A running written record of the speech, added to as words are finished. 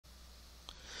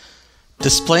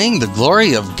Displaying the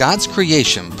glory of God's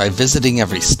creation by visiting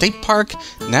every state park,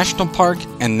 national park,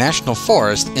 and national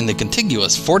forest in the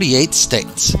contiguous 48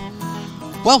 states.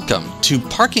 Welcome to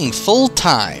Parking Full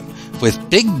Time with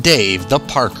Big Dave the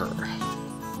Parker.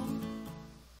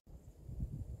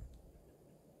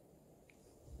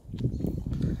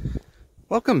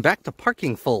 Welcome back to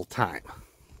Parking Full Time.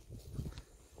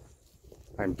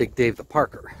 I'm Big Dave the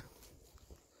Parker.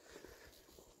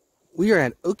 We are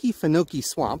at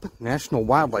Okefenokee National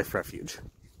Wildlife Refuge.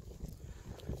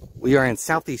 We are in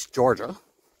southeast Georgia.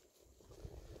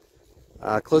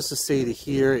 Closest city to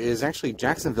here is actually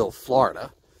Jacksonville,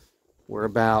 Florida. We're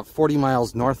about 40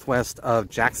 miles northwest of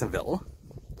Jacksonville.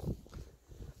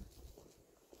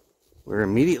 We're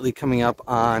immediately coming up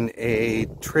on a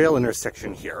trail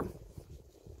intersection here.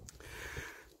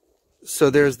 So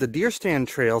there's the Deer Stand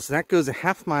Trail, so that goes a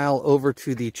half mile over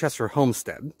to the Chester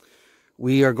Homestead.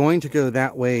 We are going to go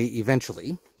that way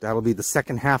eventually. That'll be the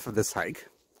second half of this hike.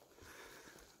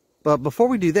 But before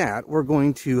we do that, we're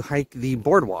going to hike the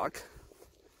boardwalk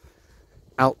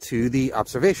out to the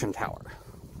observation tower.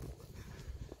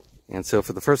 And so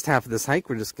for the first half of this hike,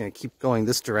 we're just going to keep going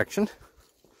this direction.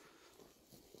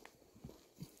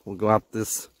 We'll go out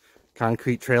this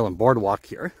concrete trail and boardwalk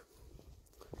here.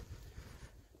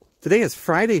 Today is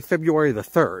Friday, February the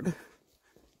 3rd,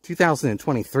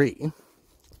 2023.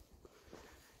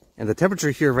 And the temperature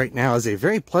here right now is a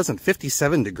very pleasant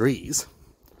 57 degrees.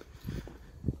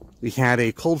 We had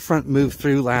a cold front move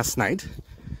through last night.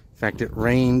 In fact, it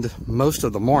rained most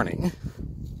of the morning.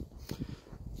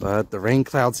 But the rain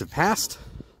clouds have passed.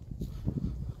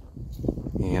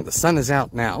 And the sun is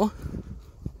out now. Look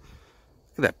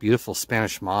at that beautiful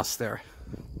Spanish moss there.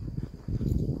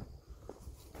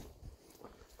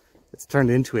 It's turned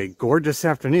into a gorgeous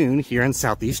afternoon here in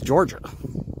southeast Georgia.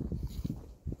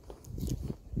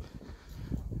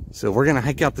 So we're going to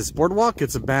hike out this boardwalk.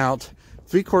 It's about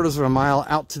 3/4 of a mile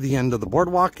out to the end of the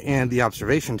boardwalk and the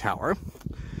observation tower.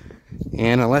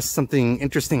 And unless something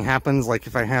interesting happens, like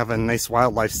if I have a nice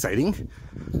wildlife sighting,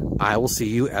 I will see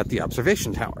you at the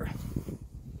observation tower.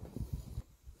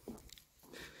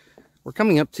 We're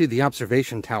coming up to the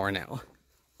observation tower now.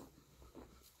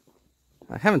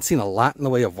 I haven't seen a lot in the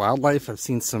way of wildlife. I've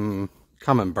seen some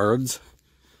common birds,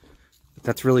 but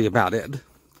that's really about it.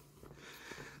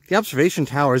 The observation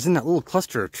tower is in that little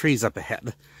cluster of trees up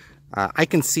ahead. I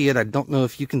can see it. I don't know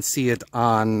if you can see it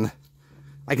on...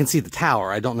 I can see the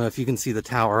tower. I don't know if you can see the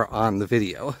tower on the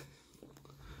video.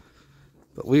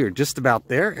 But we are just about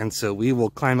there, and so we will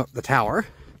climb up the tower.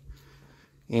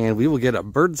 And we will get a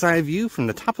bird's eye view from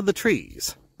the top of the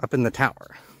trees up in the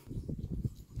tower.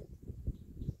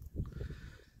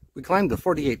 We climbed the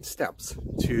 48 steps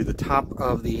to the top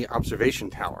of the observation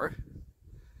tower.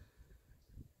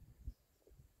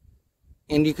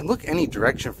 And you can look any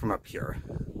direction from up here.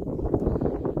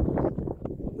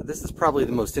 But this is probably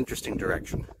the most interesting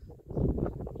direction.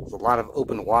 There's a lot of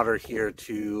open water here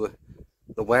to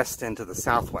the west and to the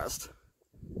southwest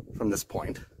from this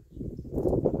point.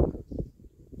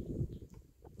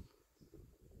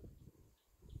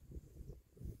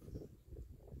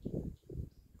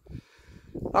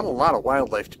 Not a lot of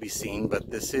wildlife to be seen,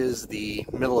 but this is the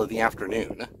middle of the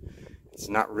afternoon. It's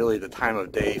not really the time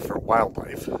of day for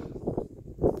wildlife.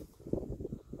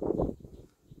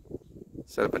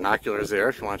 Set up binoculars there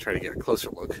if you want to try to get a closer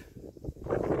look.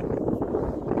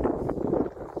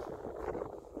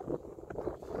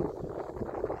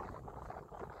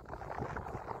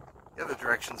 The other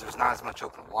directions, there's not as much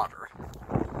open water.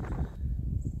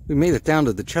 We made it down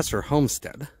to the Chester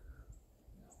Homestead.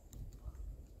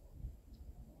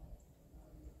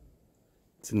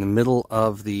 It's in the middle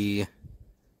of the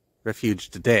refuge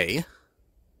today.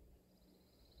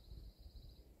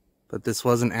 But this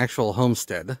was an actual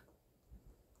homestead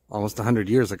almost 100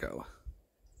 years ago.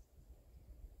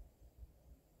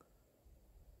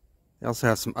 They also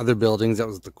have some other buildings. That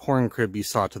was the corn crib you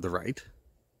saw to the right.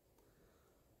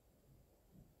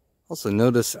 Also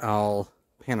notice, I'll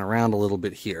pan around a little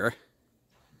bit here.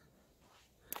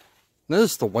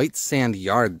 Notice the white sand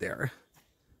yard there.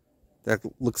 That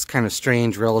looks kind of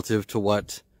strange relative to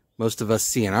what most of us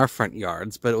see in our front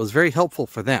yards, but it was very helpful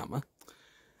for them.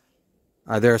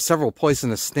 There are several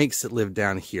poisonous snakes that live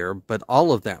down here, but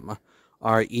all of them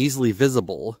are easily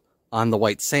visible on the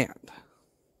white sand.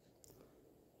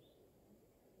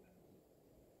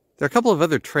 There are a couple of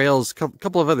other trails,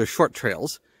 couple of other short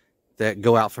trails that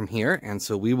go out from here, and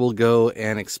so we will go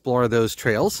and explore those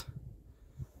trails,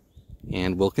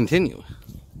 and we'll continue.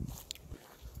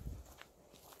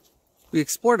 We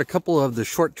explored a couple of the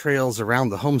short trails around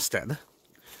the homestead,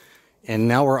 and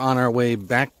now we're on our way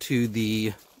back to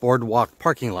the boardwalk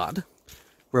parking lot,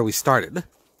 where we started.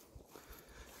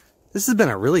 This has been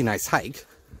a really nice hike.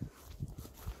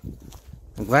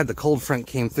 I'm glad the cold front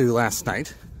came through last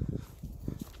night.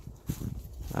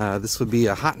 This would be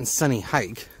a hot and sunny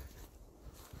hike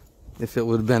if it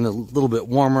would have been a little bit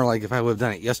warmer, like if I would have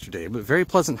done it yesterday, but very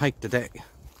pleasant hike today.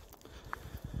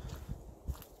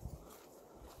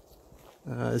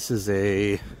 This is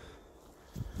a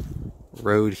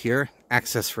road here,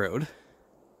 access road.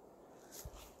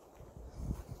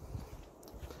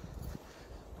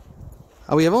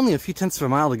 We have only a few tenths of a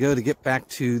mile to go to get back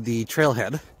to the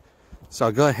trailhead, so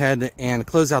I'll go ahead and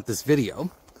close out this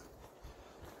video.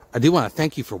 I do want to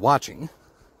thank you for watching.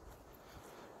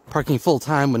 Parking full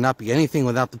time would not be anything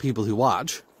without the people who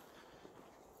watch,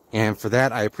 and for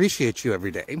that I appreciate you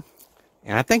every day,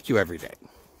 and I thank you every day.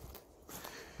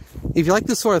 If you like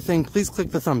this sort of thing, please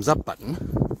click the thumbs up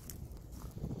button.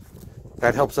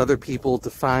 That helps other people to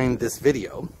find this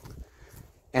video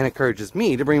and encourages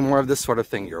me to bring more of this sort of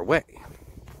thing your way.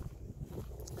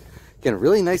 Again, a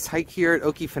really nice hike here at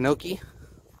Okefenokee.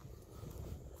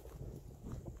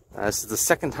 This is the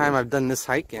second time I've done this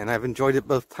hike, and I've enjoyed it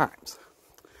both times.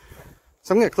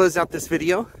 So I'm going to close out this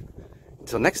video.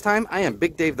 Until next time, I am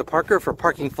Big Dave the Parker for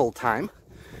Parking Full Time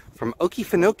from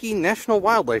Okefenokee National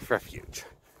Wildlife Refuge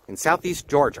in southeast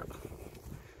Georgia.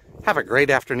 Have a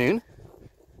great afternoon,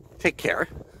 take care,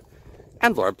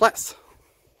 and Lord bless.